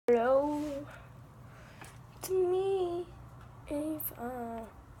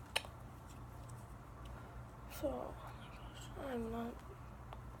So, oh my gosh, I'm not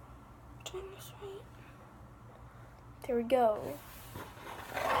doing this right. There we go.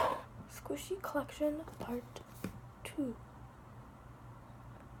 Squishy Collection Part 2.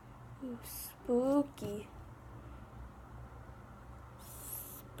 Ooh, spooky.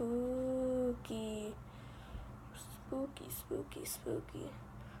 Spooky. Spooky, spooky, spooky.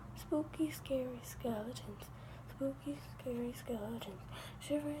 Spooky, scary skeletons. Spooky, scary skeletons.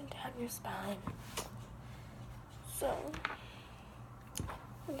 Shivering down your spine. So,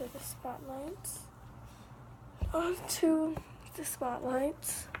 under the spotlights. On to the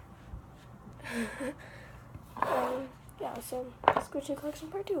spotlights. Yeah, so Squishy Collection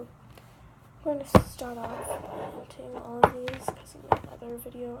Part 2. I'm going to start off by painting all of these because in the other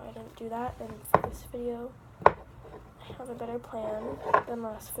video I didn't do that, and for this video I have a better plan than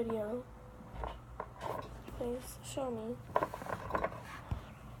last video. Please show me.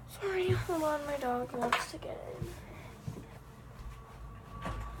 Sorry, hold on, my dog wants to get in.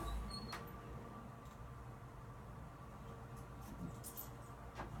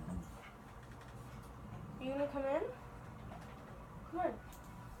 You gonna come in? Come on.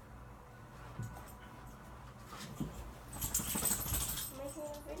 I'm making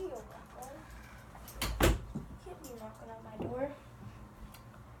a video, Bethel. Can't be knocking on my door.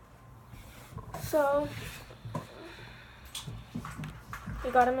 So, we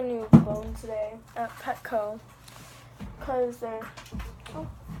got him a new bone today at Petco. Because they're, for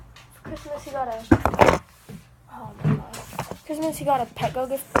Christmas he got a, oh my god. Christmas he got a Petco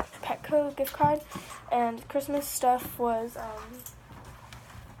gift card. And Christmas stuff was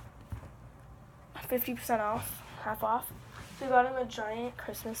 50% off, half off. So we got him a giant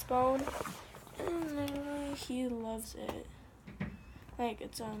Christmas bone, and literally he loves it. Like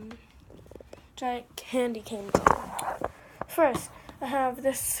it's giant candy cane bone. First, I have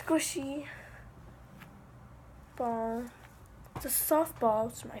this squishy ball. It's a softball.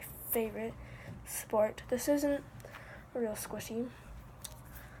 It's my favorite sport. This isn't a real squishy.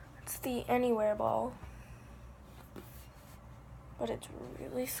 It's the Anywhere ball, but it's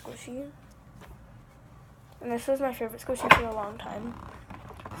really squishy. And this was my favorite squishy for a long time,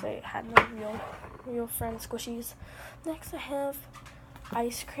 because I had no real friend squishies. Next I have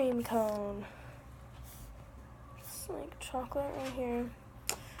ice cream cone. It's like chocolate right here,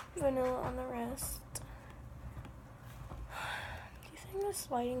 vanilla on the rest. Do you think this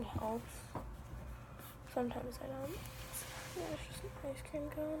lighting helps? Sometimes I don't. Yeah, it's just an ice cream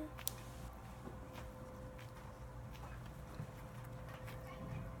cone.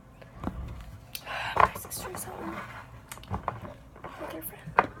 My sister's home with her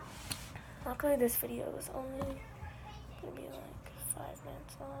friend. Luckily this video is only gonna be like 5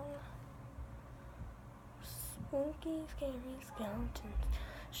 minutes long. Spooky, scary skeletons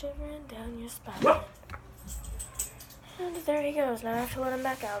shivering down your spine. And there he goes. Now I have to let him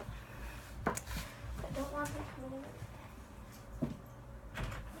back out. I don't want him coming in.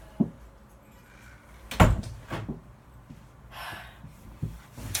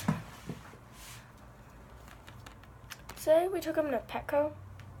 Today we took him to Petco,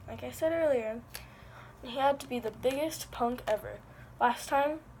 like I said earlier, and he had to be the biggest punk ever. Last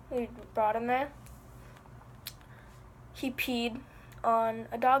time we brought him there, he peed on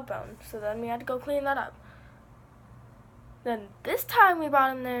a dog bone, so then we had to go clean that up. Then this time we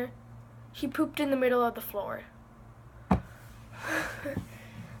brought him there, he pooped in the middle of the floor.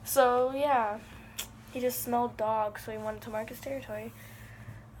 So yeah, he just smelled dog, so he wanted to mark his territory.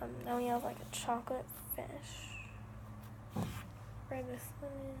 Now we have like a chocolate fish. Where this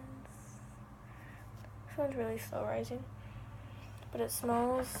one is. This one's really slow rising, but it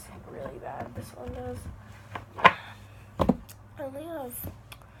smells really bad. This one does. I only have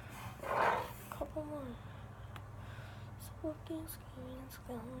a couple more. Spooky, scary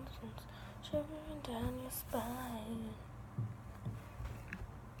skeletons shivering down your spine.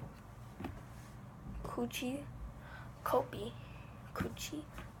 Coochie, Kopi,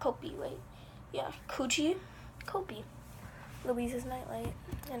 wait. Yeah, Coochie, Kopi. Louise's Nightlight.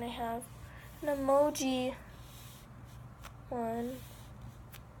 And I have an emoji one.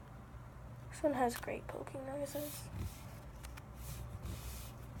 This one has great poking noises.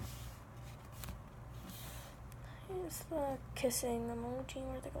 Here's the kissing emoji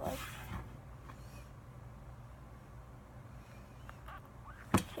where they go like.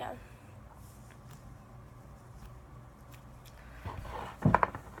 Yeah.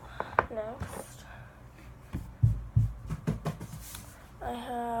 Next, I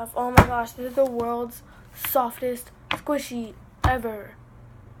have, oh my gosh, this is the world's softest squishy ever.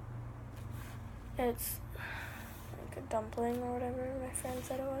 It's like a dumpling or whatever my friend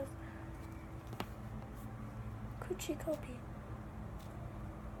said it was. Coochie Copy.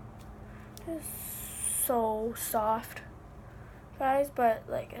 It's so soft, guys, but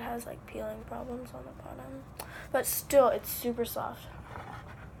like it has like peeling problems on the bottom, but still it's super soft.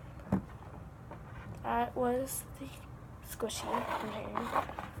 That was the squishy in here.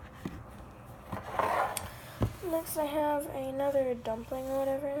 Next I have another dumpling or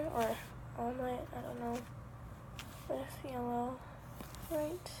whatever, or omelet, I don't know, with yellow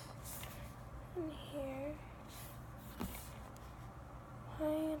right in here.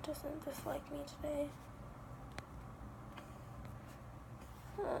 Why doesn't this like me today?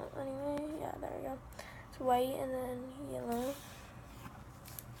 Anyway, yeah, there we go. It's white and then yellow.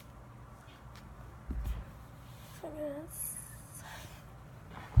 So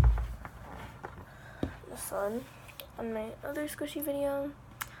this one, on my other squishy video,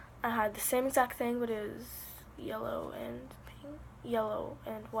 I had the same exact thing, but it was yellow and pink, yellow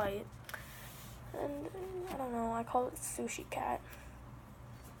and white. And I don't know, I call it Sushi Cat.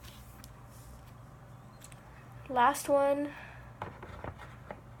 Last one.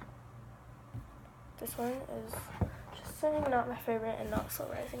 This one is just saying not my favorite and not slow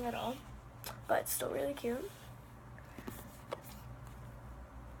rising at all, but it's still really cute.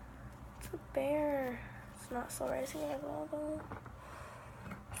 It's a bear. It's not slow rising at all though.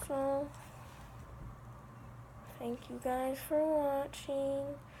 So thank you guys for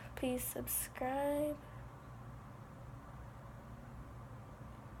watching. Please subscribe.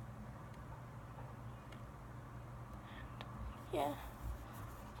 Yeah.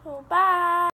 So bye.